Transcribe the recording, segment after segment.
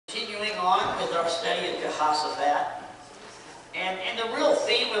on with our study of Jehoshaphat. And the real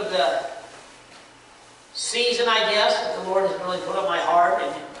theme of the season, I guess, that the Lord has really put on my heart,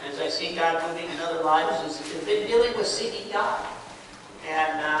 and as I see God moving in other lives, is been dealing with seeking God.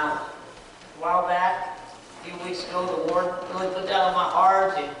 And a while back, a few weeks ago, the Lord really put that on my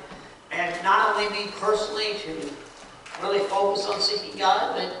heart, and not only me personally to really focus on seeking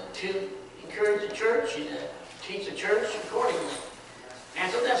God, but to encourage the church and teach the church accordingly.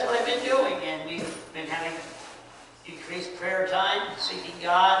 And so that's what I've been doing, and we've been having increased prayer time, seeking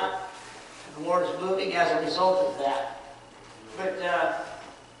God, and the Lord is moving as a result of that. But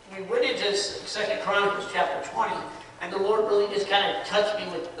we went into 2 Chronicles chapter 20, and the Lord really just kind of touched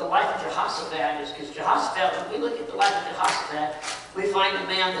me with the life of Jehoshaphat, because Jehoshaphat, when we look at the life of Jehoshaphat, we find a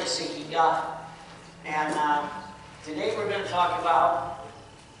man that's seeking God. And today we're going to talk about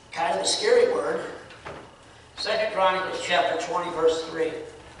kind of a scary word, 2 Chronicles chapter 20, verse 3.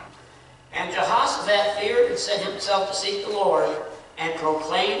 And Jehoshaphat feared and set himself to seek the Lord and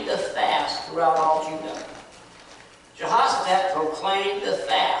proclaimed the fast throughout all Judah. Jehoshaphat proclaimed the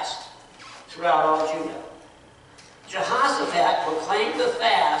fast throughout all Judah. Jehoshaphat proclaimed the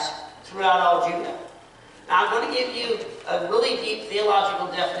fast throughout all Judah. Now I'm going to give you a really deep theological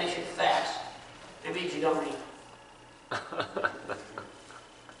definition of fast. It means you don't eat.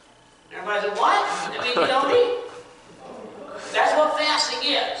 Everybody said, what? It means you don't eat. That's what fasting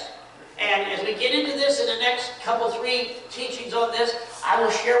is. And as we get into this in the next three teachings on this, I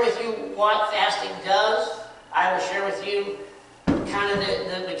will share with you what fasting does. I will share with you kind of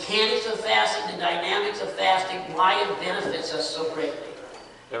the mechanics of fasting, the dynamics of fasting, why it benefits us so greatly.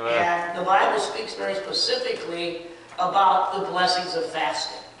 Amen. And the Bible speaks very specifically about the blessings of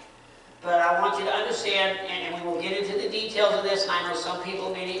fasting. But I want you to understand, and we will get into the details of this, and I know some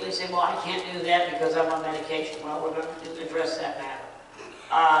people immediately say, well, I can't do that because I'm on medication. Well, we're going to address that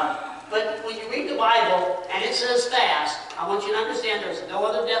matter. But when you read the Bible, and it says fast, I want you to understand there's no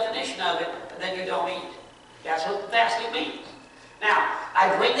other definition of it than you don't eat. That's what fasting means. Now,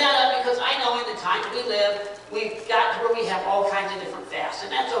 I bring that up because I know in the time we live, we've got to where we have all kinds of different fasts,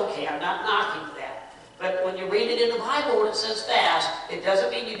 and that's okay. I'm not knocking that. But when you read it in the Bible, when it says fast, it doesn't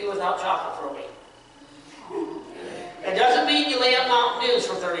mean you do without chocolate for a week. It doesn't mean you lay up Mountain Dews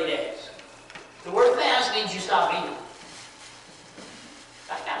for 30 days. The word fast means you stop eating.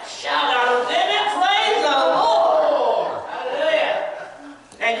 I got a shout out of that. Praise the Lord! Hallelujah!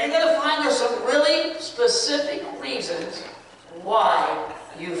 And you're going to find there's some really specific reasons why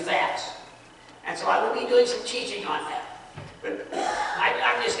you fast. And so I will be doing some teaching on that. But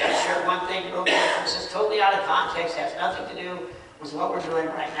I'm just going to share one thing real quick. This is totally out of context, has nothing to do with what we're doing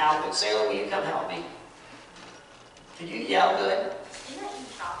right now. But Sailor, will you come help me? Can you yell good?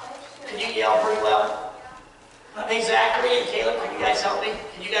 Can you yell pretty well? Hey, Zachary and Caleb, can you guys help me?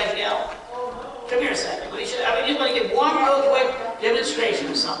 Can you guys yell? Come here a second. I just want to give one real quick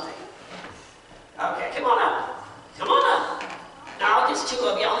demonstration of something. Okay, come on up. Come on up. Now, it's two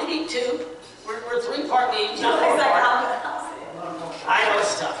of you. I only need two. We're three-part meetings, not four-part. I know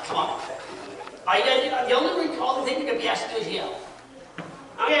it's tough. Come on. The only thing you're going to be asked to do is yell.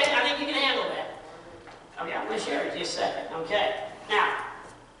 Okay, I think you can handle that. Okay, I'm going to share it in just a second. Okay. Now,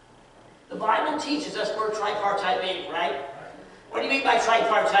 the Bible teaches us we're a tripartite being, right? What do you mean by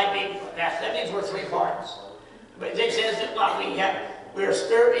tripartite being? That means we're three parts. But it says that we're a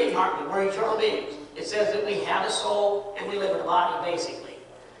spirit being, aren't we? We're eternal beings. It says that we have a soul and we live in a body, basically.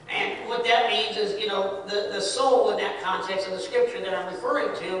 And what that means is, the soul in that context of the scripture that I'm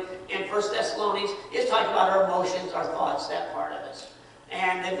referring to in 1 Thessalonians is talking about our emotions, our thoughts, that part of us.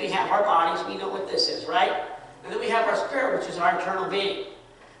 And then we have our bodies, we know what this is, right? And then we have our spirit, which is our eternal being.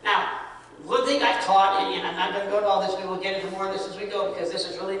 Now, one thing I've taught, and I'm not going to go to all this, we will get into more of this as we go, because this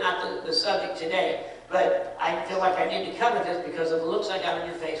is really not the subject today, but I feel like I need to cover this because of the looks I got on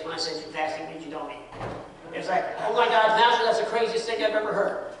your face when I said you fasting means you don't eat. It's like, oh my God, Pastor, that's the craziest thing I've ever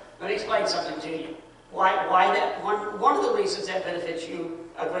heard. Let me explain something to you. Why that? One of the reasons that benefits you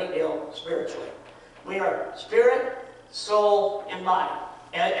a great deal spiritually. We are spirit, soul, and body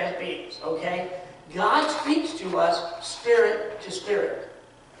as beings, okay? God speaks to us spirit to spirit.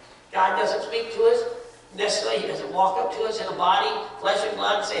 God doesn't speak to us necessarily. He doesn't walk up to us in a body, flesh and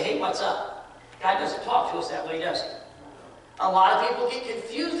blood, and say, hey, what's up? God doesn't talk to us that way, does he? A lot of people get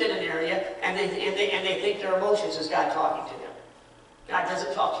confused in an area, and they think their emotions is God talking to them. God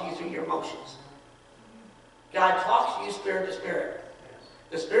doesn't talk to you through your emotions. God talks to you spirit to spirit.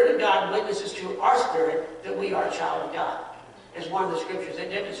 The Spirit of God witnesses to our spirit that we are a child of God. It's one of the scriptures that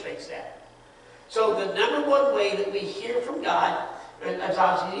demonstrates that. So the number one way that we hear from God, as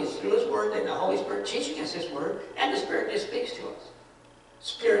obviously is through His Word, and the Holy Spirit teaching us His Word, and the Spirit just speaks to us.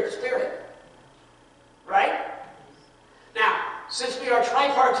 Spirit to spirit.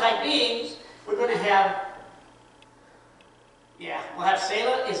 that means we're going to have, we'll have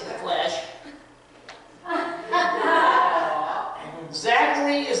Selah is the flesh.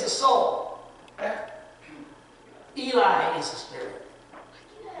 Zachary is the soul. Eli is the spirit.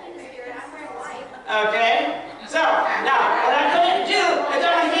 Okay? So, now, what I'm going to do is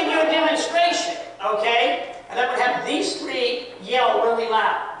I'm going to give you a demonstration. Okay? And I'm going to have these three yell really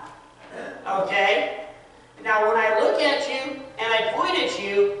loud. Okay? Now, when I look at you, and I point at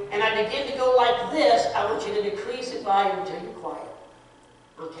you, and I begin to go like this, I want you to decrease the volume until you're quiet.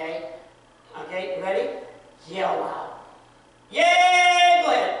 Okay? Okay, you ready? Yell loud. Yay!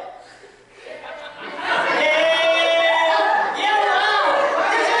 Go ahead. Yeah! Yell loud!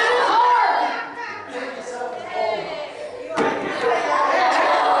 This isn't hard!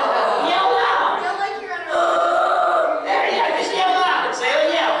 Yell loud! Yell like you're on Yeah, just yell loud. Say a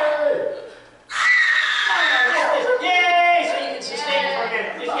yell. Yay! So you can sustain it for a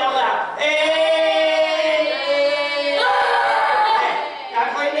minute. Just yell loud. Hey! Okay, now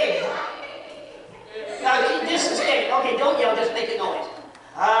play me. Now just sustain it. Okay, don't yell, just make a noise.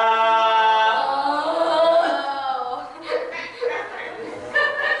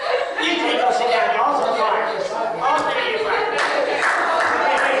 You can go sit down. You're also fine. All three of you fine.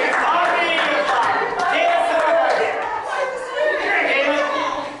 All three of you fine. Caleb, come over here. Here, Caleb.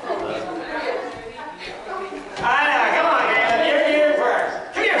 I know. Come on, Caleb. You're here first.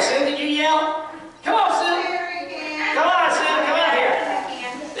 Come here, Sue. Did you yell? Come on, Sue. Come on, Sue. Come out here.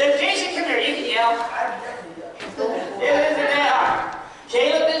 Jason, come here. You can yell. It isn't that hard.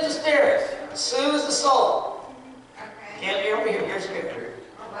 Caleb is the spirit. Sue is the soul. Caleb, you're over here. You're spirit.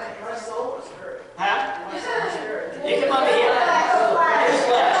 My soul is spirit. Huh? My soul is spirit. You come over here. Here's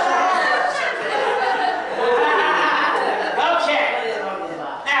flesh. Okay.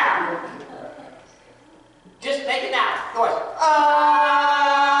 Now, just make it now. Noise.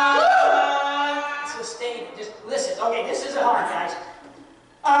 Sustain it. Just listen. Okay, this isn't hard, guys.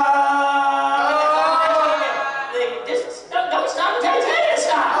 Just don't stop until I tell you to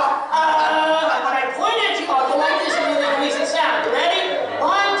stop. And when I point at you, I'll go like this and then release the sound. You ready?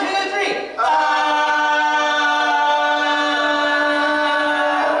 1, 2, 3.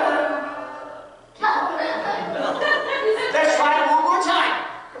 Let's try it one more time.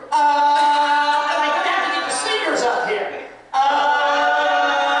 And I'm going to have to get the singers up here.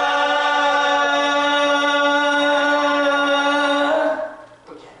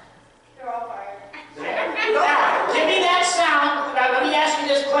 Okay. They're all fired. Now, give me that sound. Now, let me ask you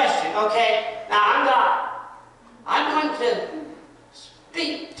this question, okay? Now, I'm God. I'm going to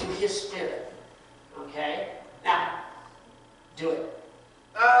speak to his spirit, okay? Now, do it.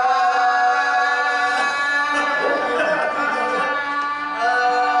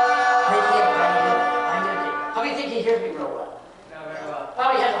 How many think he hears me real well? Not very well.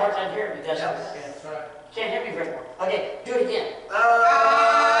 Probably has a hard time hearing me, doesn't he? That's right. Can't hear me very well. Okay, do it again. Okay,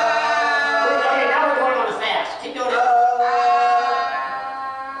 now we're going on a fast. Keep doing it.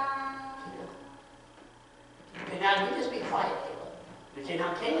 Okay, now you just be quiet, Caleb. Okay,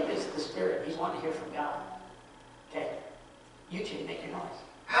 now Caleb is the spirit. He's wanting to hear from God. Okay, you two make your noise.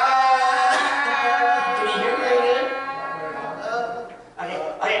 Can you hear me very good?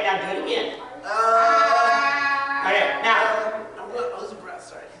 Okay, now do it again. Okay, now. I'm losing breath,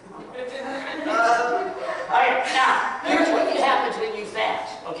 sorry. Okay, now, here's what happens when you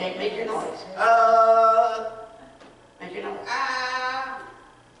fast. Okay, make your noise. Make your noise.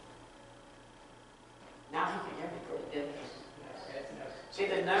 Now he can hear me pretty good. See,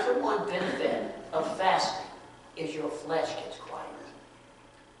 the number one benefit of fasting is your flesh gets quiet.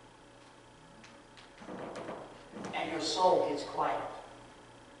 And your soul gets quiet.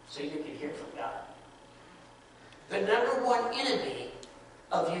 So you can hear from God. The number one enemy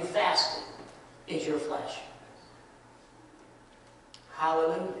of you fasting is your flesh.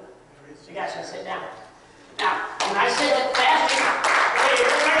 Hallelujah. So you guys can sit down. Now, when I said that fasting,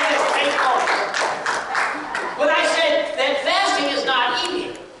 when I said that fasting is not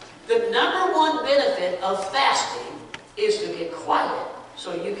eating, the number one benefit of fasting is to get quiet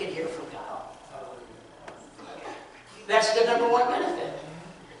so you can hear from God. That's the number one benefit.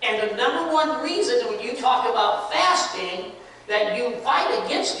 And the number one reason when you talk about fasting that you fight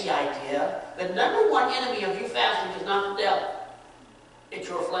against the idea, the number one enemy of you fasting is not the devil. It's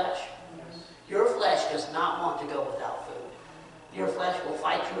your flesh. Your flesh does not want to go without food. Your flesh will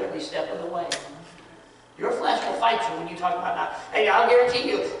fight you every step of the way. Your flesh will fight you when you talk about that. Hey, I'll guarantee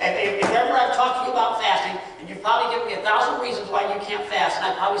you, if ever I've talked to you about fasting, and you've probably given me 1,000 reasons why you can't fast, and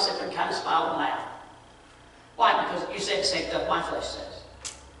I probably sit there and kind of smile and laugh. Why? Because you say the same stuff my flesh says.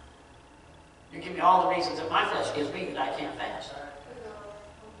 You give me all the reasons that my flesh gives me that I can't fast.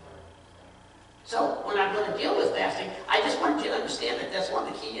 So when I'm going to deal with fasting, I just want you to understand that that's one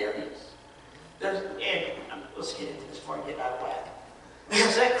of the key areas. Let's get into this before I get out of whack.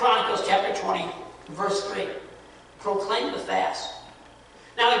 2 Chronicles chapter 20, verse 3. Proclaim the fast.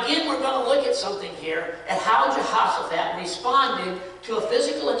 Now again, we're going to look at something here, at how Jehoshaphat responded to a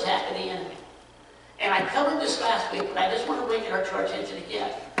physical attack of the enemy. And I covered this last week, but I just want to bring it to our attention again.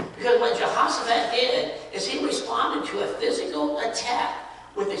 Because what Jehoshaphat did is he responded to a physical attack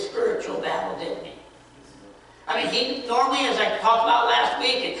with a spiritual battle, didn't he? I mean, he normally, as I talked about last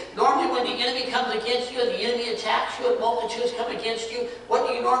week, normally when the enemy comes against you and the enemy attacks you and multitudes come against you, what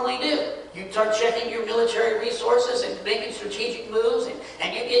do you normally do? You start checking your military resources and making strategic moves,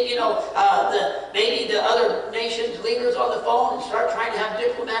 and you get, maybe the other nations' leaders on the phone and start trying to have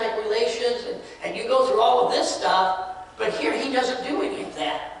diplomatic relations, and you go through all of this stuff, but here he doesn't do any of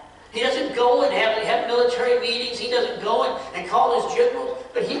that. He doesn't go and have military meetings. He doesn't go and call his generals.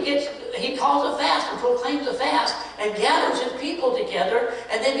 But he calls a fast and proclaims a fast and gathers his people together,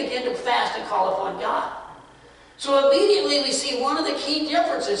 and they begin to fast and call upon God. So immediately we see one of the key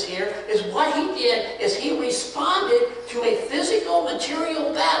differences here is what he did is he responded to a physical,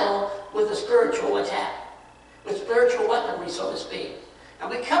 material battle with a spiritual attack, with spiritual weaponry, so to speak. And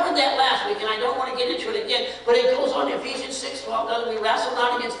we covered that last week, and I don't want to get into it again, but it goes on in Ephesians 6:12, doesn't we wrestle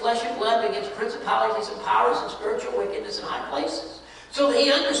not against flesh and blood, but against principalities and powers and spiritual wickedness in high places. So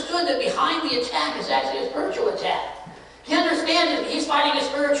he understood that behind the attack is actually a spiritual attack. He understands that he's fighting a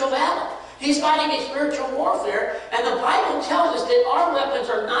spiritual battle. He's fighting a spiritual warfare, and the Bible tells us that our weapons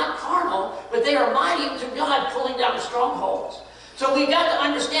are not carnal, but they are mighty through God, pulling down strongholds. So we've got to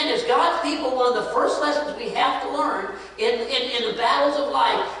understand, as God's people, one of the first lessons we have to learn in the battles of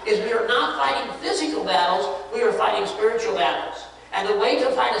life is we are not fighting physical battles, we are fighting spiritual battles. And the way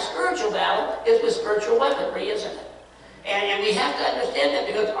to fight a spiritual battle is with spiritual weaponry, isn't it? And we have to understand that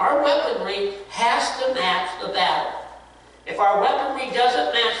because our weaponry has to match the battle. If our weaponry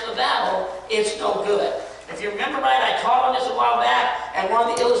doesn't match the battle, it's no good. If you remember right, I taught on this a while back, and one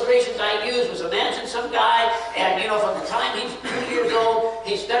of the illustrations I used was imagine some guy, and from the time he's 2 years old,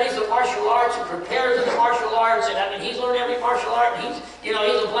 he studies the martial arts and prepares in the martial arts, and he's learned every martial art, and he's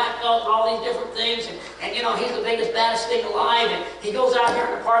a black belt and all these different things, and he's the biggest, baddest thing alive, and he goes out here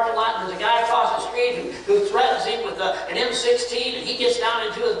in the parking lot, and there's a guy across the street who threatens him with an M16, and he gets down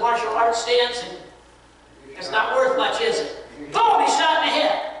into his martial arts stance, and it's not worth much, is it? Boom, he's shot in the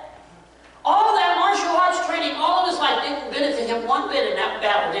head. All of that martial arts training, all of his life didn't benefit him one bit in that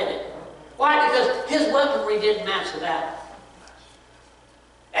battle, did it? Why? Because his weaponry didn't match the battle.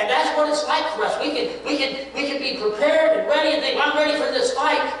 And that's what it's like for us. We can be prepared and ready and think, I'm ready for this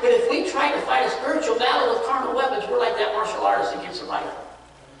fight, but if we try to fight a spiritual battle with carnal weapons, we're like that martial artist against a rifle.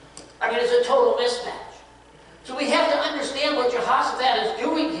 I mean, it's a total mismatch. So we have to understand what Jehoshaphat is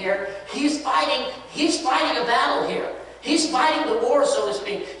doing here. He's fighting a battle here. He's fighting the war, so to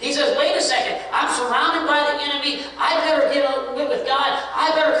speak. He says, wait a second, I'm surrounded by the enemy. I better get with God. I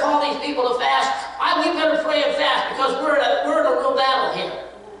better call these people to fast. We better pray and fast because we're in a real battle here.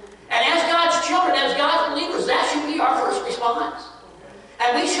 And as God's children, as God's believers, that should be our first response.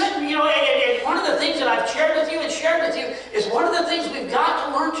 And we shouldn't, and one of the things that I've shared with you is one of the things we've got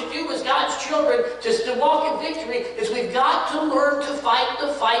to learn to do as God's children to walk in victory is we've got to learn to fight the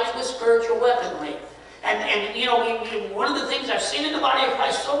fights with spiritual weaponry. And one of the things I've seen in the body of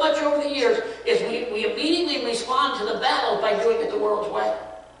Christ so much over the years is we immediately respond to the battle by doing it the world's way.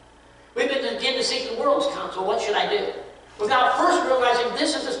 We've been again to seek the world's counsel. What should I do? Without first realizing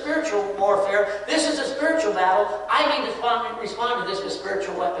this is a spiritual warfare, this is a spiritual battle, I need to respond to this with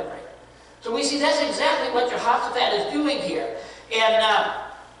spiritual weaponry. So we see that's exactly what Jehoshaphat is doing here. And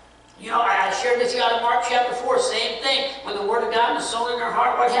I shared with you out of Mark chapter 4, same thing. When the word of God was sown in their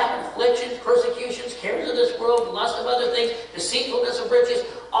heart, what happened? Afflictions, persecutions, cares of this world, lust of other things, deceitfulness of riches.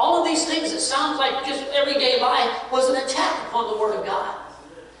 All of these things that sounds like just everyday life was an attack upon the word of God.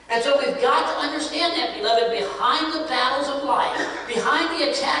 And so we've got to understand that, beloved, behind the battles of life, behind the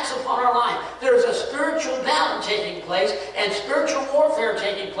attacks upon our life, there's a spiritual battle taking place and spiritual warfare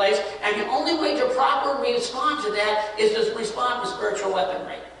taking place, and the only way to properly respond to that is to respond with spiritual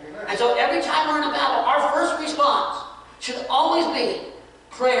weaponry. And so every time we're in a battle, our first response should always be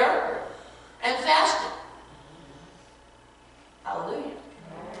prayer and fasting. Hallelujah.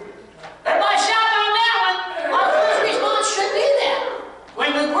 Everybody shout on that one. Our first response should be that. When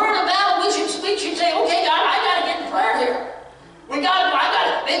we're in a battle, we should say, okay, God, I got to get in prayer here.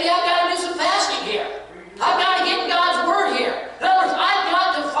 Maybe I've got to do some fasting here. I've got to get in God's word here. In other words, I've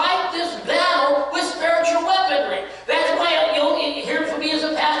got to fight this battle with spiritual weaponry. That's why you'll hear from me as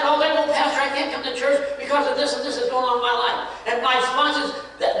a pastor, oh, Pastor, I can't come come to church because of this and this is going on in my life. And my response is,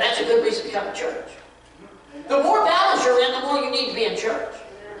 that's a good reason to come to church. The more battles you're in, the more you need to be in church.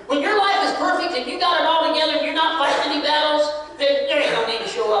 When your life is perfect and you got it all together and you're not fighting any battles, then there ain't no need to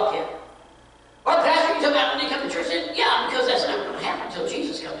show up here. Well, Pastor, you talking about when you come to church? Yeah, because that's never going to happen until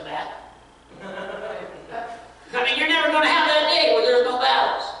Jesus comes back. I mean, you're never going to have that day where there's no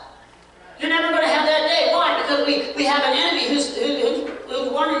battles. You're never going to have that day. Why? Because we have an enemy who's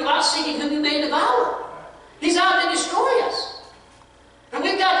wondering about seeking whom you may devour. He's out to destroy us. And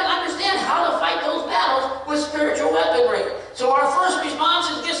we've got to understand how to fight those battles with spiritual weaponry. So our first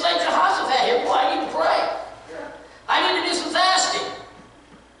response is just like Jehoshaphat here. Boy, I need to pray. I need to do some fasting.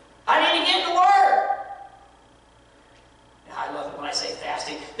 I need to get in the Word. I love it when I say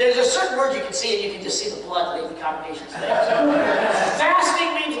fasting. There's a certain word you can see and you can just see the blood leave the congregation's face.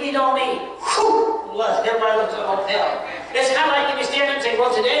 Fasting means we don't eat. Whew! Blood. Everybody looks at all pale. It's kind of like if you stand up and say,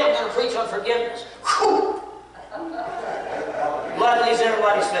 well, today I'm going to preach on forgiveness. Whew! Blood leaves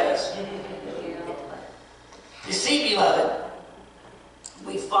everybody's face. You see, beloved,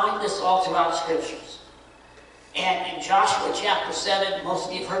 we find this all throughout Scriptures. And in Joshua chapter 7, most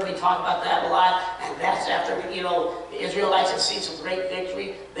of you have heard me talk about that a lot, and that's after, the Israelites had seen some great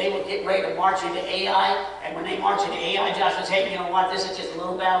victory. They would get ready to march into Ai, and when they marched into Ai, Joshua said, hey, you know what, this is just a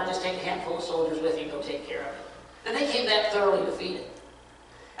little battle, just take a handful of soldiers with you and go take care of it. And they came back thoroughly defeated.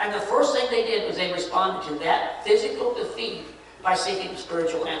 And the first thing they did was they responded to that physical defeat by seeking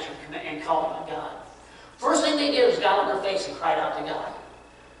spiritual answer and calling on God. First thing they did was got on their face and cried out to God.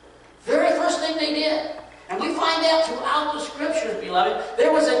 Very first thing they did. And we find that throughout the Scriptures, beloved.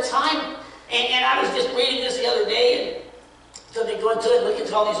 There was a time, and I was just reading this the other day, and so they go into it and look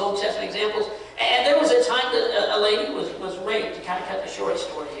into all these Old Testament examples, and there was a time that a lady was raped, to kind of cut the short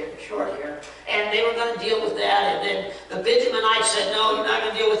here, and they were going to deal with that, and then the Benjaminites said, no, you're not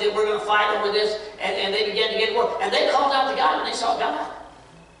going to deal with it, we're going to fight over this, and they began to get war, and they called out to God when they saw God.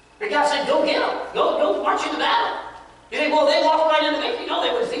 And God said, go get them, go march into battle. You think, well, they walked right into victory. No,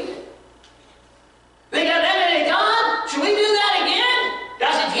 they were defeated. They got that, God, should we do that again?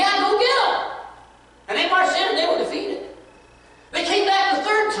 God said, yeah, go get them. And they marched in and they were defeated. They came back the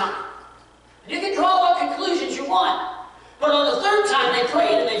third time. You can draw what conclusions you want. But on the third time, they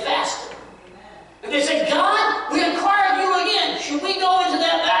prayed and they fasted. And they said, God, we inquired you again. Should we go into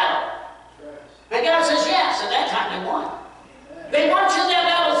that battle? And God says, yes. And that time they won. They marched in that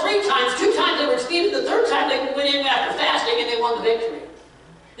battle 3 times. 2 times they were defeated. The third time they went in after fasting and they won the victory.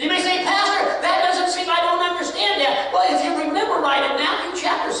 You may say, Pastor, that doesn't seem, I don't understand that. Well, if you remember right in Matthew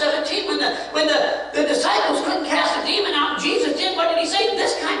chapter 17, when the disciples couldn't cast a demon out, and Jesus did, what did he say?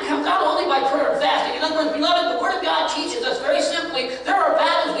 This kind comes out only by prayer and fasting. In other words, beloved, the Word of God teaches us very simply, there are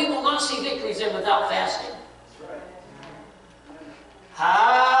battles we will not see victories in without fasting. That's right.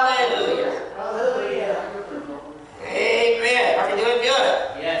 Hallelujah. Hallelujah. Amen. Are we doing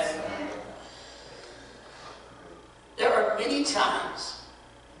good? Yes. There are many times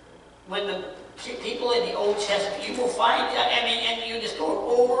when the people in the Old Testament, you will find, and you just go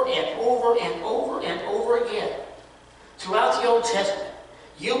over and over and over and over again. Throughout the Old Testament,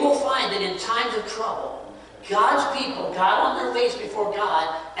 you will find that in times of trouble, God's people got on their face before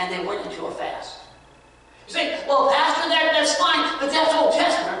God and they went into a fast. You say, well, Pastor, that's fine, but that's Old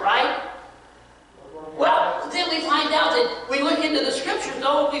Testament, right? Well, then we find out that, we look into the Scriptures,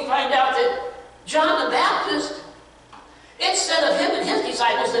 though, we find out that John the Baptist, it said of him and his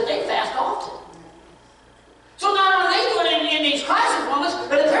disciples that they fast often. So not only are they doing it in these crisis moments,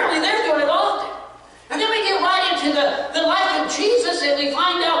 but apparently they're doing it often. And then we get right into the life of Jesus, and we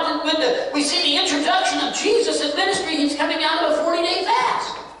find out that when we see the introduction of Jesus' ministry, he's coming out of a 40-day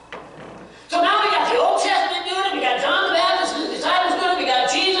fast. So now we got the Old Testament doing it, we got John the Baptist and his disciples doing it, we got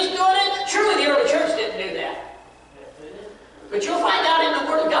Jesus doing it. Surely the early church didn't do that. But you'll find out in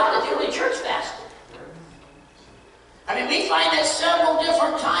the Word of God that the early church fasted. I mean, we find that several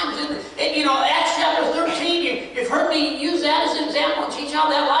different times. In Acts chapter 13, you've heard me use that as an example and teach how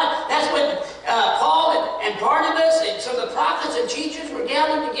that life. That's when Paul and Barnabas and some of the prophets and teachers were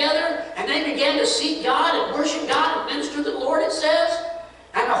gathered together, and they began to seek God and worship God and minister to the Lord, it says.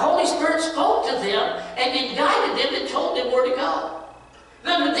 And the Holy Spirit spoke to them and guided them and told them where to go.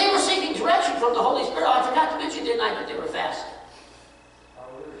 Then when they were seeking direction from the Holy Spirit, I forgot to mention, didn't I, that they were fasting.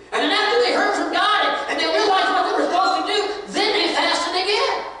 And then after they heard from God and they realized what they were supposed to do, then they fasted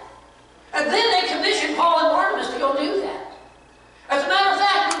again. And then they commissioned Paul and Barnabas to go do that. As a matter of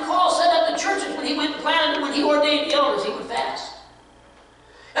fact, when Paul set up the churches, when he went and planted them, when he ordained the elders, he would fast.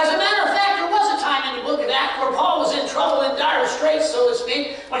 As a matter of fact, there was a time in the book of Acts where Paul was in trouble, in dire straits, so to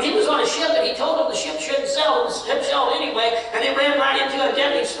speak, when he was on a ship and he told them the ship shouldn't sail, and the ship sailed anyway, and they ran right into a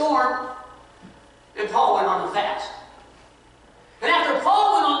deadly storm. And Paul went on a fast. And after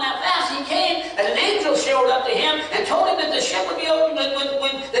Paul went on that fast, he came, and an angel showed up to him and told him that the ship would be open,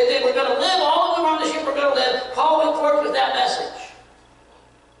 that they were going to live, all who were on the ship were going to live. Paul went forth with that message.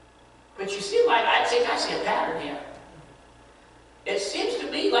 But you see, like, I think I see a pattern here. It seems to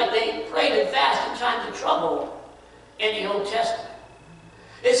me like they prayed and fasted in times of trouble in the Old Testament.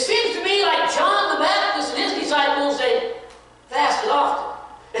 It seems to me like John the Baptist and his disciples, they fasted often.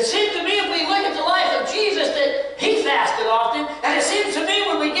 It seems to me, if we look at the life of Jesus, that he fasted often. And it seems to me,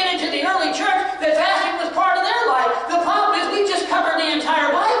 when we get into the early church, that fasting was part of their life. The problem is we just covered the entire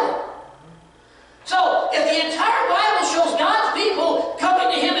Bible. So, if the entire Bible shows God's people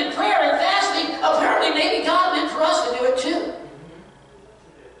coming to him in prayer and fasting, apparently maybe God meant for us to do it too.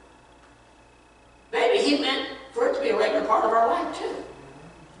 Maybe he meant for it to be a regular part of our life too.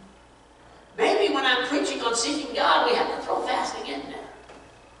 Maybe when I'm preaching on seeking God, we have to throw fasting in there.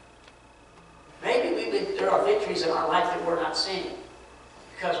 Maybe there are victories in our life that we're not seeing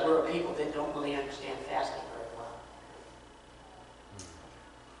because we're a people that don't really understand fasting very well.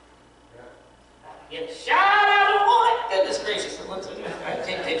 Get a shout out of what? Goodness gracious, let's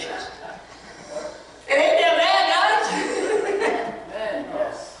take pictures. It ain't that bad, guys. Amen.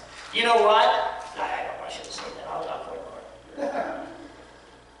 Yes. You know what? I shouldn't say that. I'll put it Lord.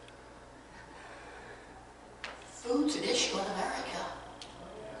 Food's an issue in America.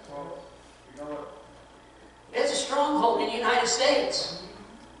 It's a stronghold in the United States.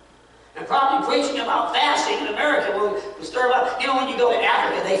 And probably preaching about fasting in America will stir up. You know, when you go to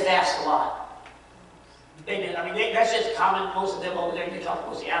Africa, they fast a lot. They do. I mean, that's just common. Most of them over there, you talk to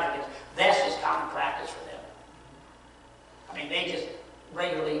most of the Africans, that's just common practice for them. I mean, they just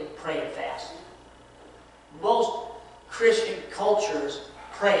regularly pray and fast. Most Christian cultures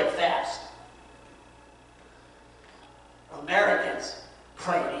pray and fast. Americans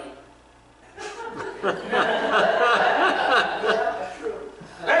pray and eat.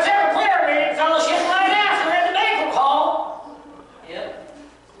 Let's have a prayer meeting, fellowship, right after in the banquet hall. Yep.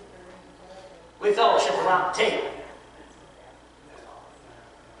 We fellowship around the table.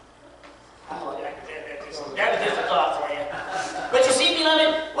 Oh, that was just a thought for you. But you see,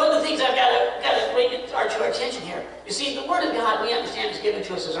 beloved, one of the things I've got to bring to our attention here. You see, the Word of God, we understand, is given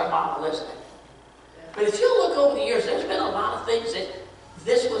to us as our model, isn't it? But if you look over the years, there's been a lot of things that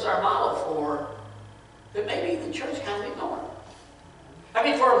this was our model for that maybe the church kind of ignored. I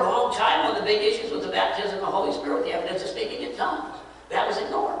mean, for a long time, one of the big issues was the baptism of the Holy Spirit, the evidence of speaking in tongues. That was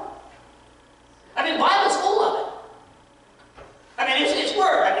ignored. I mean, the Bible's full of it. I mean, it's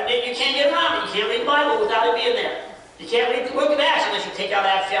Word. I mean, you can't get around it. You can't read the Bible without it being there. You can't read the book of Acts unless you take out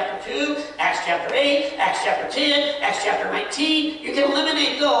Acts chapter 2, Acts chapter 8, Acts chapter 10, Acts chapter 19. You can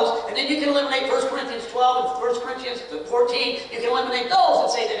eliminate those, and then you can eliminate 1 Corinthians 12 and 1 Corinthians 14. You can eliminate those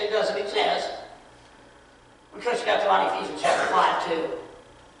and say that it doesn't exist. Because you got to out Ephesians chapter 5 too.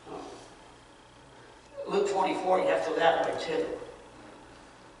 Luke 24, you have to throw that away too.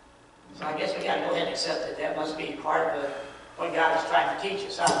 So I guess we got to go ahead and accept that that must be part of what God is trying to teach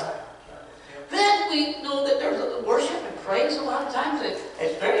us. Huh? Then we know that there's a worship and praise a lot of times.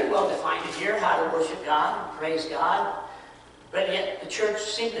 It's very well defined in here how to worship God and praise God. But yet the church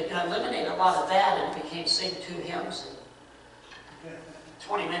seemed to eliminate a lot of that, and it became sing two hymns and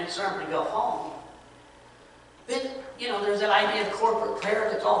 20-minute sermon and go home. Then, you know, there's that idea of corporate prayer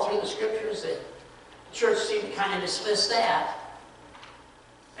that's all through the scriptures that the church seemed to kind of dismiss that.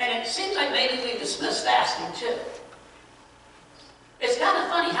 And it seems like maybe we dismiss fasting too. It's kind of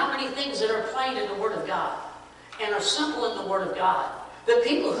funny how many things that are plain in the Word of God and are simple in the Word of God that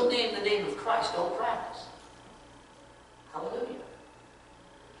people who name the name of Christ don't practice. Hallelujah.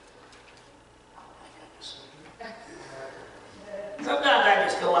 Oh my goodness. Sometimes I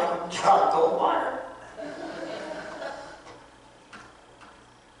just feel like a jar of cold water.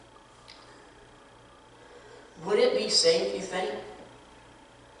 Would it be safe, you think,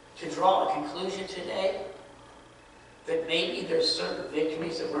 to draw a conclusion today that maybe there's certain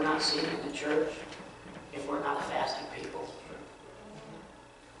victories that we're not seeing in the church if we're not a fasting people?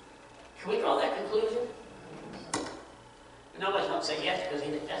 Can we draw that conclusion? Nobody's going to say yes because he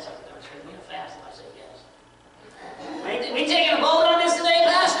thinks that's something that's going to be a fast. And I say yes. We taking a vote on this today,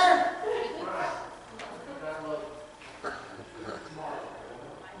 Pastor?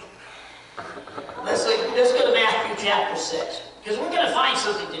 Let's go to Matthew chapter 6, because we're going to find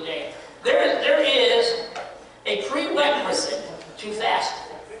something today. There is a prerequisite to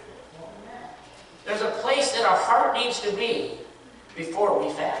fasting. There's a place that our heart needs to be before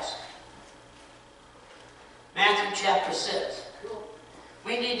we fast. Matthew chapter 6.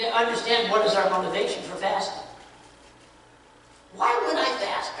 We need to understand what is our motivation for fasting. Why would I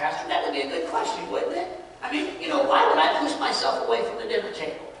fast, Pastor? That would be a good question, wouldn't it? I mean, you know, why would I push myself away from the dinner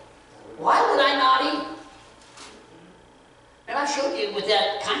table? Why would I not eat? And I showed you with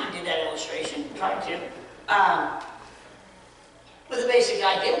that, kind of did that illustration, tried to. With the basic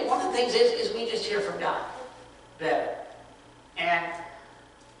idea, one of the things is we just hear from God better. And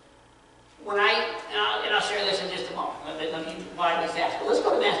when and I'll share this in just a moment. Let me why we fast. But let's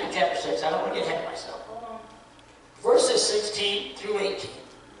go to Matthew chapter 6. I don't want to get ahead of myself. Verses 16 through 18.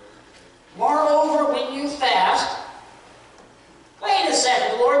 Moreover, when you fast, wait a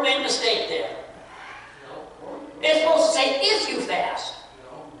second, the Lord made a mistake there. It's supposed to say if you fast.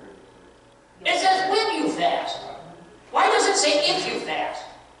 It says when you fast. Why does it say if you fast?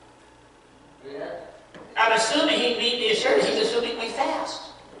 I'm assuming he's assuming we fast.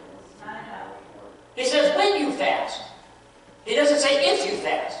 He says when you fast. He doesn't say if you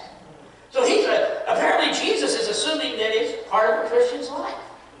fast. So apparently Jesus is assuming that it's part of a Christian's life.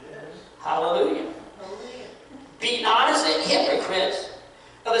 Hallelujah. Be not as the hypocrites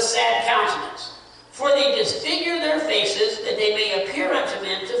of a sad countenance, for they disfigure their faces, that they may appear unto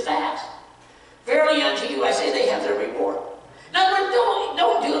men to fast. Verily unto you I say, they have their reward. Now,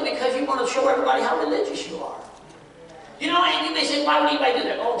 don't do it because you want to show everybody how religious you are. You know, and you may say, why would anybody do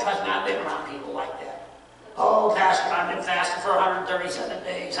that? Oh, trust me, I've been around people like that. Oh, Pastor, I've been fasting for 137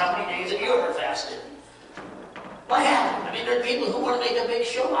 days. How many days have you ever fasted? What happened? I mean, there are people who want to make a big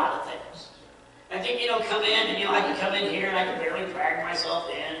show out of things. I think, you know, come in, and, you know, I can come in here, and I can barely drag myself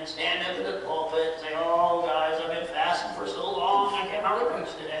in, and stand up in the pulpit, and say, oh, guys, I've been fasting for so long, I can't hardly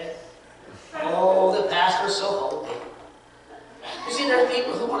preach today. Oh, the pastor's so holy. You see, there are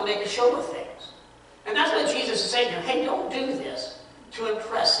people who want to make a show of things. And that's what Jesus is saying here. Hey, don't do this to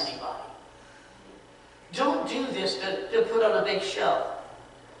impress anybody. Don't do this to put on a big show.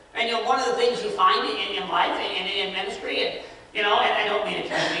 And, you know, one of the things you find in life, in ministry, and, you know, and I don't mean it to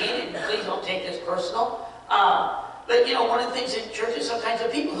be mean, and please don't take this personal, but, you know, one of the things in churches, sometimes the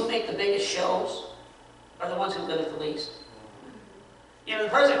people who make the biggest shows are the ones who live it the least. You know, the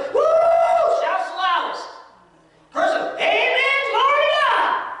person, woo, shouts the loudest. Person, amen, glory to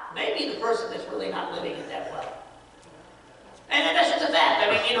God. Maybe the person that's really not living it that well. And that's just a fact.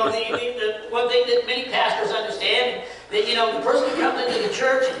 I mean, you know, the one thing that many pastors understand, that, you know, the person who comes into the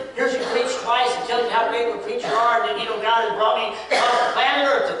church and hears you preach twice and tells you how great of a preacher you are, and then, you know, God has brought me off the planet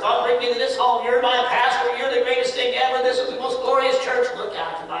Earth to bring me to this home. You're my pastor. You're the greatest thing ever. This is the most glorious church. Look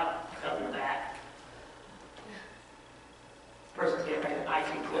out, you're not coming back. Person's getting ready to knife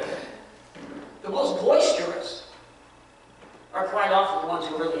you quick. The most boisterous are quite often the ones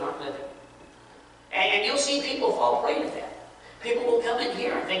who really aren't living. And you'll see people fall prey to that. People will come in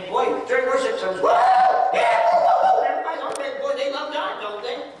here and think, boy, during worship service, whoa, yeah, whoa, whoa, whoa. Everybody's all ready, boy, they love God, don't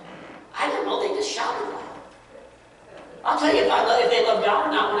they? I don't know, they just shouted loud. I'll tell you if they love God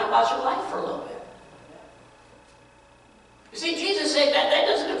or not when I watch your life for a little bit. You see, Jesus said that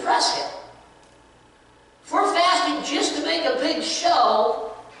doesn't impress him. If we're fasting just to make a big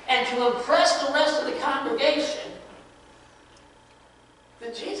show and to impress the rest of the congregation,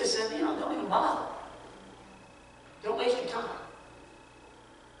 then Jesus said, you know, don't even bother. Don't waste your time.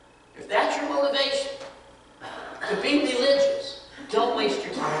 If that's your motivation, to be religious, don't waste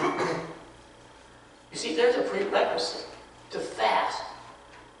your time. You see, there's a prerequisite to fast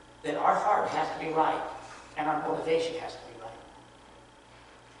that our heart has to be right and our motivation has to be right.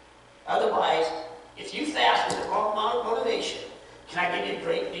 Otherwise, if you fast with the wrong motivation, can I give you a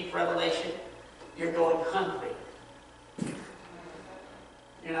great deep revelation? You're going hungry.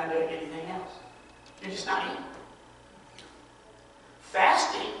 You're not doing anything else. You're just not eating.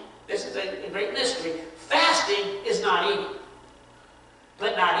 Fasting, this is a great mystery. Fasting is not eating.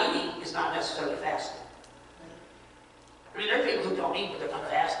 But not eating is not necessarily fasting. I mean, there are people who don't eat, but they're not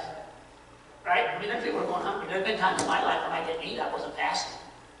fasting. Right? I mean, there are people who are going hungry. There have been times in my life when I didn't eat, I wasn't fasting.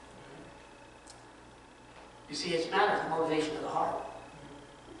 You see, it's a matter of the motivation of the heart.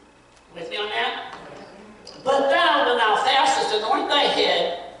 With me on that? But thou, when thou fastest, anoint thy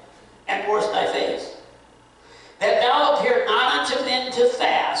head and wash thy face, that thou appear not unto men to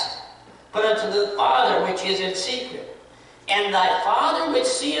fast, but unto the Father which is in secret. And thy Father which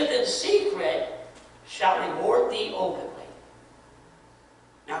seeth in secret shall reward thee openly.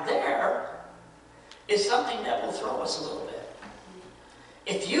 Now there is something that will throw us a little bit.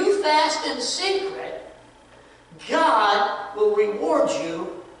 If you fast in secret, God will reward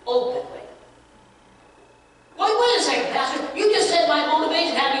you openly. Wait a second, Pastor. You just said my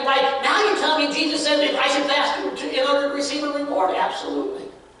motivation had to be right. Now you're telling me Jesus said that I should fast in order to receive a reward? Absolutely.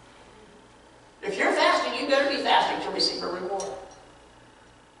 If you're fasting, you better be fasting to receive a reward.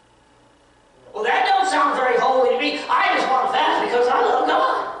 Well, that don't sound very holy to me. I just want to fast because I love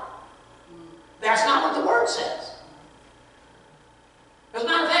God.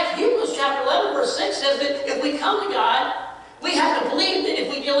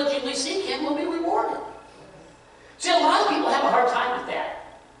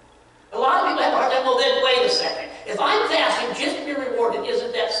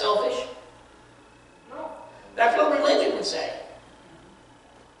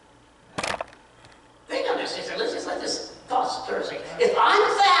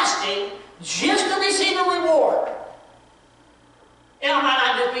 fasting just to receive a reward. And I'm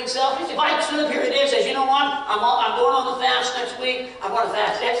not just being selfish. If I stood up here today and says, you know what, I'm going on the fast next week, I'm going to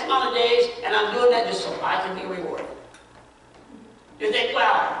fast X amount of days, and I'm doing that just so I can be rewarded. You think,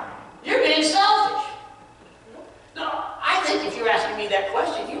 well, you're being selfish. No, I think if you're asking me that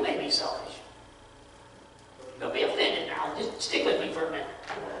question, you may be selfish. Don't be offended now. Just stick with me for a minute.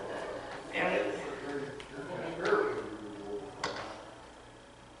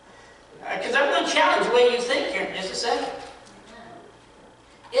 Because I'm going to challenge the way you think here in just a second.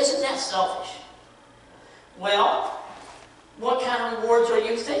 Isn't that selfish? Well, what kind of rewards are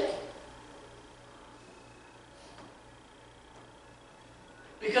you thinking?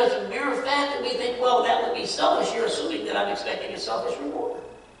 Because the mere fact that we think, well, that would be selfish, you're assuming that I'm expecting a selfish reward.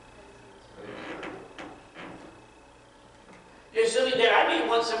 You're assuming that I may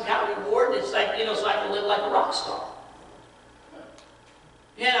want some kind of reward that's like, you know, so I can live like a rock star.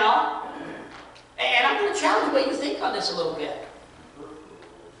 You know? And I'm going to challenge the way you think on this a little bit.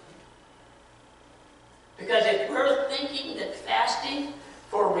 Because if we're thinking that fasting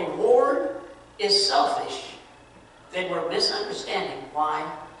for reward is selfish, then we're misunderstanding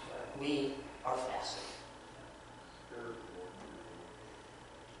why we are fasting.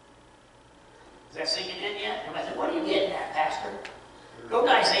 Is that sinking in yet? And I said, what are you getting at, Pastor? Go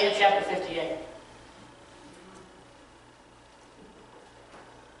to Isaiah chapter 58.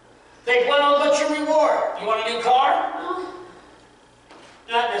 Think, well, what's your reward? You want a new car? No.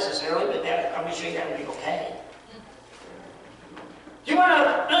 Not necessarily, but I'm going to show you that would be okay. Do you want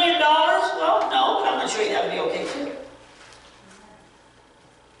 $1 million? Well, no, but I'm going to show you that would be okay too.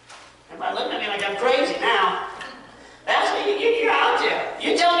 Everybody looking at me like I'm crazy now. That's what you're out there.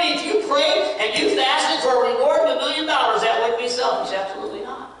 You tell me if you prayed and you fasted for a reward of $1 million, that wouldn't be selfish. Absolutely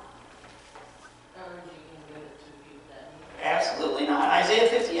not. Absolutely not. Isaiah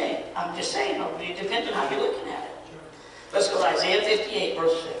 58. I'm just saying, it depends on how you're looking at it. Let's go to Isaiah 58,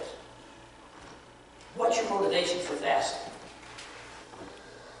 verse 6. What's your motivation for fasting?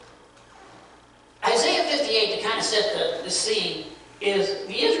 Isaiah 58, to kind of set the scene, is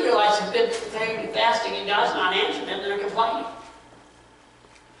the Israelites have been preparing to fasting and God's not answering them, they're complaining.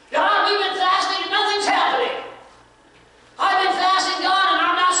 God, we've been fasting and nothing's happening. I've been fasting, God, and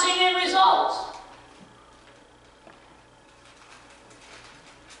I'm not seeing any results.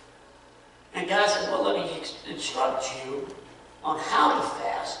 And God says, well, let me instruct you on how to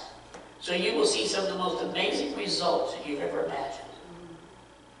fast so you will see some of the most amazing results that you've ever imagined.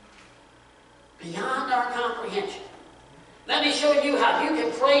 Beyond our comprehension. Let me show you how you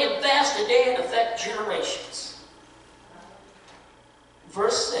can pray and fast today and affect generations.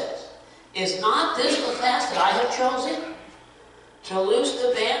 Verse 6. Is not this the fast that I have chosen? To loose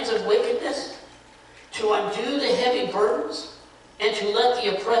the bands of wickedness, to undo the heavy burdens, and to let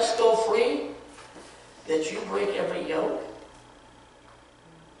the oppressed go free, that you break every yoke?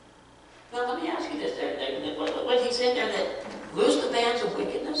 Now let me ask you this. What he said there, that loose the bands of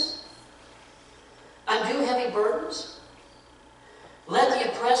wickedness, undo heavy burdens, let the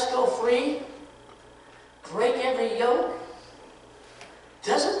oppressed go free, break every yoke.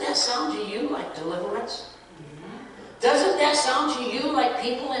 Doesn't that sound to you like deliverance? Doesn't that sound to you like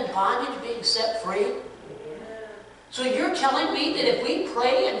people in bondage being set free? So you're telling me that if we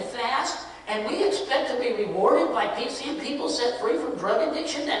pray and fast and we expect to be rewarded by seeing people set free from drug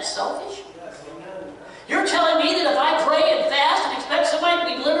addiction, that's selfish? You're telling me that if I pray and fast and expect somebody to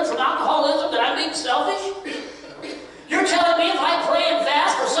be delivered from alcoholism, that I'm being selfish? You're telling me if I pray and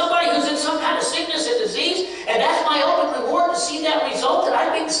fast for somebody who's in some kind of sickness and disease, and that's my open reward to see that result, that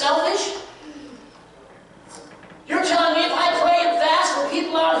I'm being selfish? You're telling me if I pray and fast for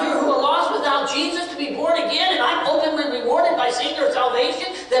people out here who are lost without Jesus to be born again, and I'm openly rewarded by seeing their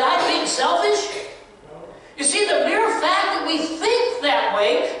salvation, that I'm being selfish? You see, the mere fact that we think that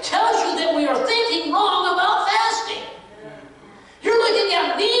way tells you that we are thinking wrong about fasting. You're looking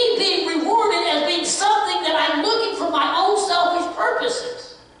at me being rewarded as being something that I'm looking for my own selfish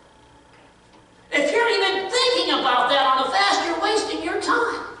purposes. If you're even thinking about that on a fast, you're wasting your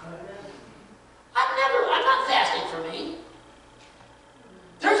time. I'm not fasting for me.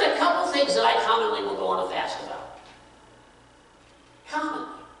 There's a couple things that I commonly will go on a fast about. Commonly.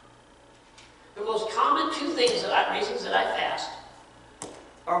 The most common two reasons that I fast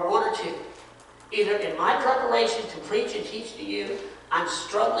are one or two. Either in my preparation to preach and teach to you, I'm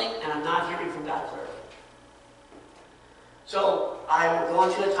struggling and I'm not hearing from God clearly. So I will go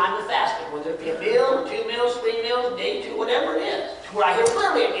into a time of fasting, whether it be a meal, 2 meals, 3 meals, day 2, whatever it is, to where I hear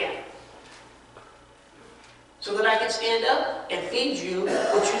clearly again. So that I can stand up and feed you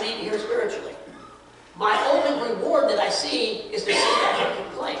what you need to hear spiritually. My open reward that I see is to see that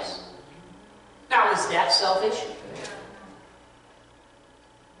taking place. selfish?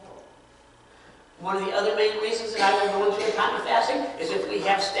 One of the other main reasons that I will go into a time of fasting is if we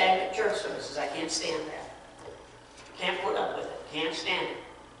have stagnant church services. I can't stand that. Can't put up with it. Can't stand it.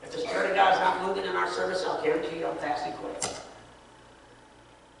 If the Spirit of God's not moving in our service, I'll guarantee you I'm fasting quick.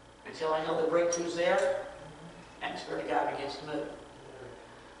 Until I know the breakthrough's there and the Spirit of God begins to move.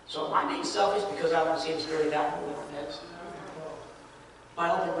 So am I being selfish because I want to see the Spirit of God move in our midst? My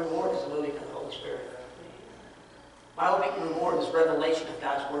ultimate reward is the moving of the Holy Spirit. My ultimate reward is revelation of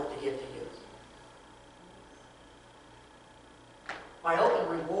God's Word to give to you. My ultimate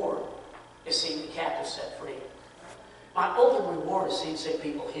reward is seeing the captives set free. My ultimate reward is seeing sick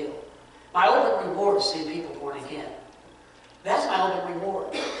people healed. My ultimate reward is seeing people born again. That's my ultimate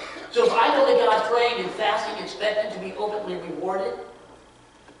reward. So if I go to God praying and fasting, expecting to be ultimately rewarded,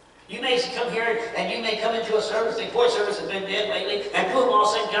 you may come here and you may come into a service, the boy service has been dead lately, and boom, all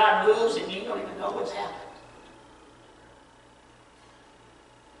of a sudden God moves and you don't even know what's happened.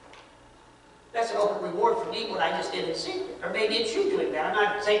 That's an ultimate reward for me, what I just did in secret. Or maybe it's you doing that. I'm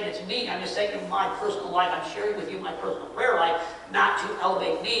not saying it's me. I'm just saying in my personal life, I'm sharing with you my personal prayer life, not to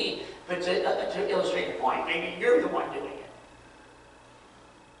elevate me, but to illustrate a point. Maybe you're the one doing it.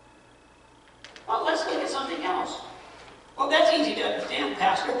 Well, let's look at something else. Well, that's easy to understand,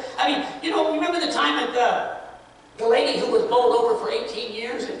 Pastor. I mean, you know, remember the time that the lady who was bowled over for 18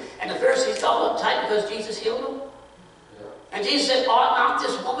 years and the Pharisees felt uptight because Jesus healed them? And Jesus said, ought not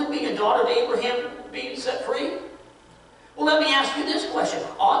this woman, being a daughter of Abraham, being set free? Well, let me ask you this question.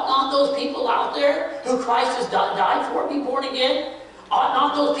 Ought not those people out there who Christ has died for be born again? Ought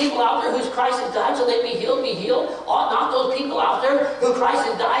not those people out there whose Christ has died so they be healed, be healed? Ought not those people out there who Christ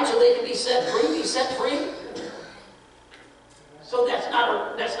has died so they can be set free, be set free? So that's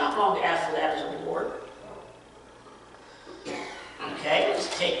not wrong to ask for that as a reward. Okay,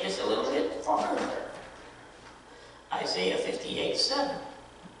 let's take this a little bit farther. Isaiah 58:7.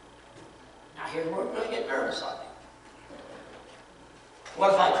 Now here's where we're going to get nervous on me.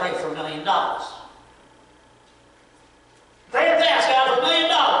 What if I pray for $1 million? Pray and fast, God, for $1 million.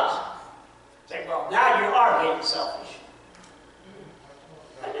 Say, well, now you are getting selfish.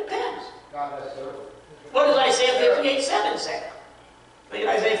 That depends. What does Isaiah 58:7 say? Look at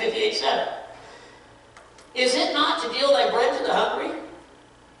Isaiah 58:7. Is it not to deal thy bread to the hungry?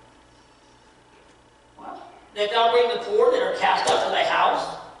 That thou bring the poor that are cast up to thy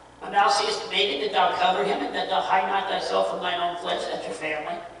house, when thou seest the naked, that thou cover him, and that thou hide not thyself from thine own flesh, that's your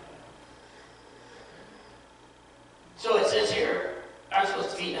family. So it says here, I'm supposed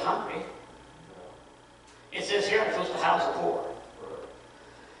to feed the hungry. It says here, I'm supposed to house the poor.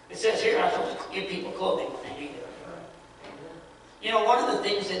 It says here, I'm supposed to give people clothing when they need it. You know, one of the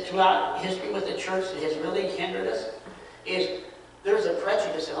things that throughout history with the church that has really hindered us is there's a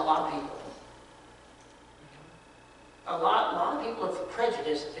prejudice in a lot of people. A lot of people are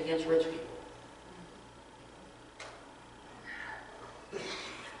prejudiced against rich people.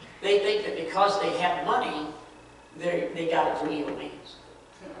 They think that because they have money, they got it through evil means.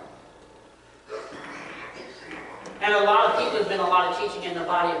 And a lot of people, there's been a lot of teaching in the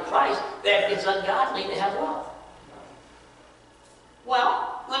body of Christ that it's ungodly to have wealth.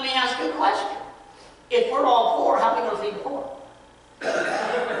 Well, let me ask you a question. If we're all poor, how are we going to feed the poor?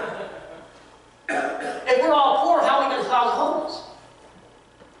 If we're all poor, how are we going to house homeless?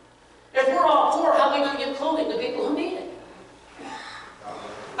 If we're all poor, how are we going to give clothing to people who need it?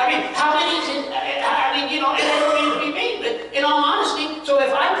 I mean, how many is it? I mean, you know, it doesn't mean to be mean, but in all honesty, so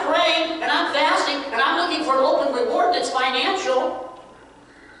if I'm praying and I'm fasting and I'm looking for an open reward that's financial,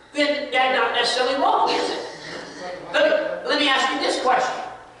 then that's not necessarily wrong, is it? Let me ask you this question.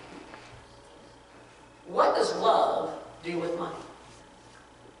 What does love do with money?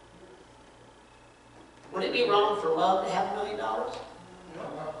 Would it be wrong for love to have $1 million?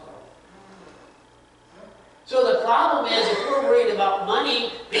 So the problem is, if we're worried about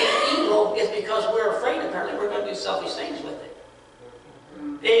money being evil, it's because we're afraid, apparently, we're going to do selfish things with it.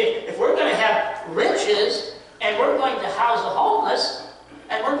 If we're going to have riches, and we're going to house the homeless,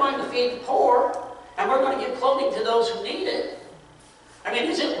 and we're going to feed the poor, and we're going to give clothing to those who need it, I mean,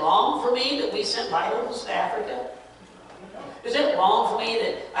 is it wrong for me that we sent Bibles to Africa? Is it wrong for me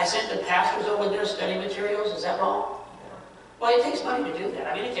that I sent the pastors over their study materials? Is that wrong? Well, it takes money to do that.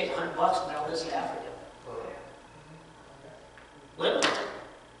 I mean, it takes $100 to mail this to Africa. Literally.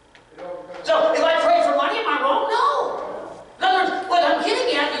 So, if I pray for money, am I wrong? No. In other words, what I'm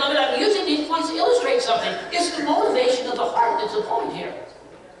getting at, beloved, I'm using these points to illustrate something. It's the motivation of the heart that's the point here.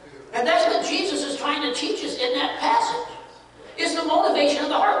 And that's what Jesus is trying to teach us in that passage. It's the motivation of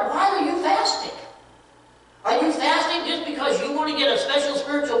the heart. Why are you fasting? Are you fasting just because you want to get a special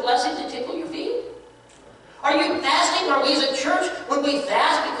spiritual blessing to tickle your feet? Are you fasting? Are we as a church? Would we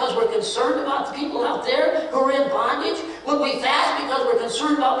fast because we're concerned about the people out there who are in bondage? Would we fast because we're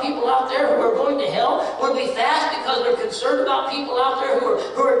concerned about people out there who are going to hell? Would we fast because we're concerned about people out there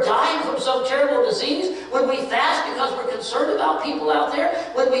who are dying from some terrible disease? Would we fast because we're concerned about people out there?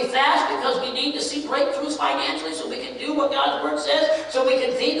 Would we fast because we need to see breakthroughs financially so we can do what God's Word says, so we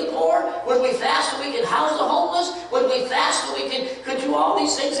can feed the poor? Would we fast so we can house the homeless? Would we fast so we could do all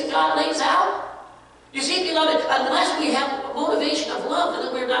these things that God lays out? You see, beloved, unless we have a motivation of love,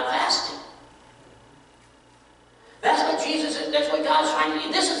 then we're not fasting. That's what Jesus is, that's what God's trying to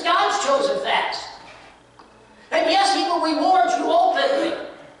do. This is God's chosen fast. And yes, He will reward you openly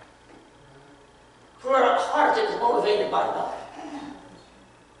for a heart that is motivated by love.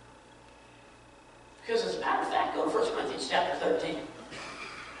 Because as a matter of fact, go to 1 Corinthians chapter 13.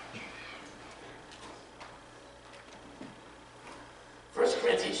 1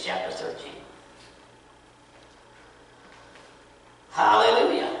 Corinthians chapter 13.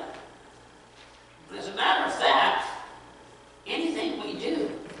 Hallelujah. As a matter of fact, anything we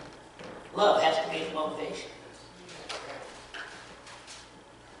do, love has to be the motivation.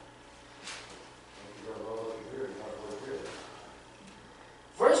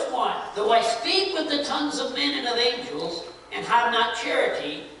 Verse 1, though I speak with the tongues of men and of angels, and have not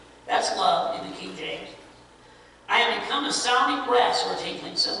charity, that's love in the King James, I am become a sounding brass or a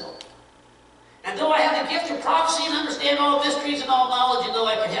tinkling cymbal. And though I have the gift of prophecy and understand all mysteries and all knowledge, and though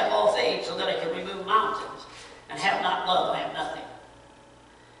I could have all faith so that I could remove mountains, and have not love, I am nothing.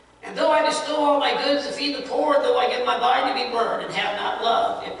 And though I bestow all my goods to feed the poor, and though I give my body to be burned, and have not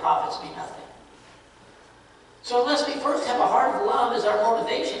love, it profits me nothing. So unless we first have a heart of love as our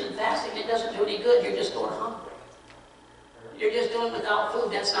motivation in fasting, it doesn't do any good. You're just going hungry. You're just doing without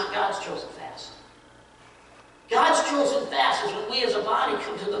food. That's not God's chosen fast. God's chosen fast is when we as a body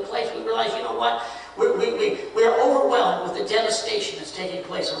come to the place we realize, you know what, we're overwhelmed with the devastation that's taking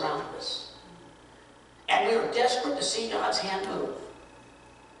place around us. And we are desperate to see God's hand move.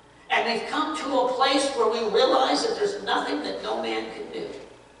 And we've come to a place where we realize that there's nothing that no man can do.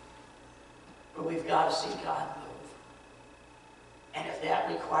 But we've got to see God move. And if that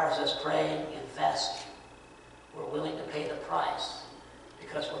requires us praying and fasting, we're willing to pay the price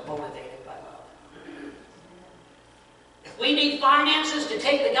because we're motivated by love. If we need finances to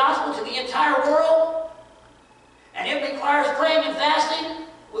take the gospel to the entire world, and it requires praying and fasting,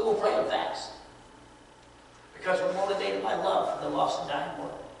 we will pray and fast. Because we're motivated by love for the lost and dying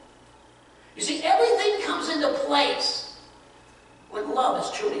world. You see, everything comes into place when love is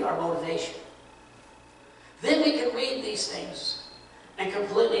truly our motivation. Then we can read these things and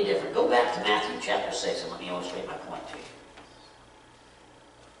completely different. Go back to Matthew chapter 6 and let me illustrate my point to you.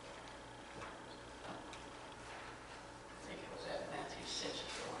 I think it was at Matthew 6 if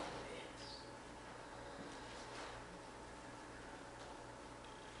you want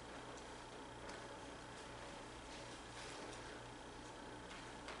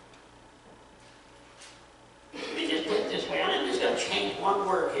to be. Let me just put it this way. I'm just going to change one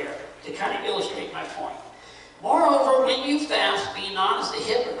word here to kind of illustrate my point. Moreover, when you fast, be not as the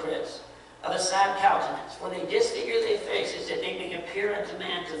hypocrites of a sad countenance, for they disfigure their faces, that they may appear unto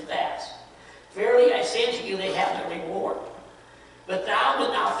man to fast. Verily I say unto you, they have no reward. But thou,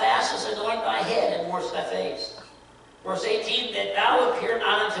 when thou fastest, anoint thy head and wash thy face. Verse 18, that thou appear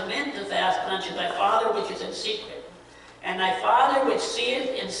not unto men to fast, but unto thy Father which is in secret. And thy Father which seeth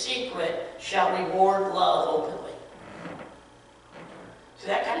in secret shall reward love openly. So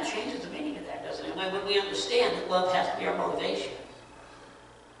that kind of changes the meaning of that, doesn't it? When we understand that love has to be our motivation.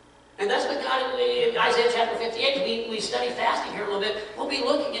 And that's what God, in Isaiah chapter 58, we study fasting here a little bit. We'll be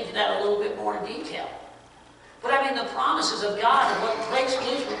looking into that a little bit more in detail. But I mean, the promises of God and what breaks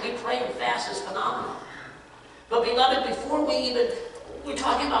loose when we pray and fast is phenomenal. But beloved, before we're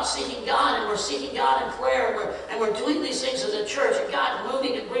talking about seeking God, and we're seeking God in prayer, and we're doing these things as a church, and God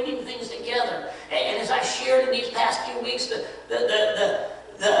moving and bringing things together. And as I shared in these past few weeks, the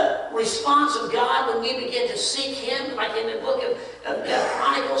response of God when we begin to seek Him, like in the book of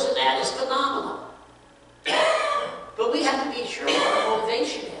Chronicles, and that is phenomenal. But we have to be sure what our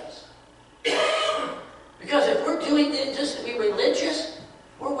motivation is. Because if we're doing this just to be religious,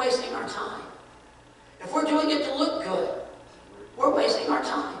 we're wasting our time. If we're doing it to look good, we're wasting our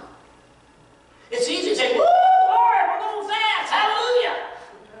time. It's easy to say, woo, Lord, we're going fast, hallelujah.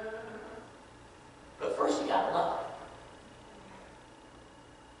 But first you got to love.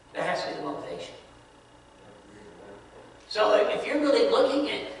 That has to be the motivation. So if you're really looking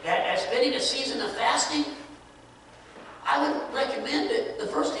at spending a season of fasting, I would recommend that the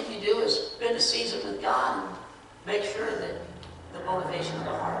first thing you do is spend a season with God and make sure that the motivation of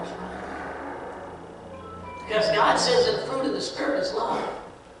the heart is right. Because God says that the fruit of the Spirit is love.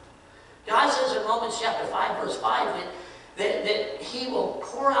 God says in Romans chapter 5, verse 5, that He will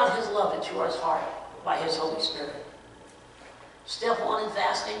pour out His love into our heart by His Holy Spirit. Step 1 in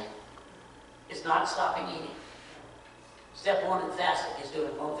fasting is not stopping eating. Step 1 in fasting is doing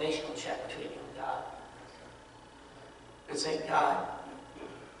a motivational check between you and God. And say, God,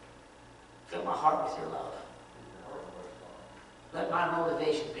 fill my heart with your love. Let my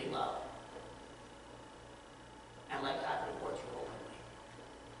motivation be love. And let God reward you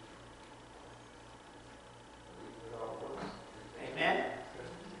openly. Amen?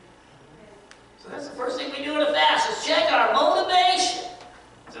 So that's the first thing we do in a fast, is check our motivation.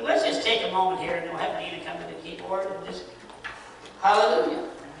 So let's just take a moment here, and we'll have Nina come to the keyboard and just, hallelujah.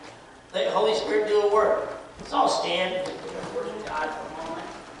 Let the Holy Spirit do a work. Let's all stand and worship God for a moment.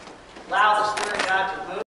 Allow the Spirit of God to move.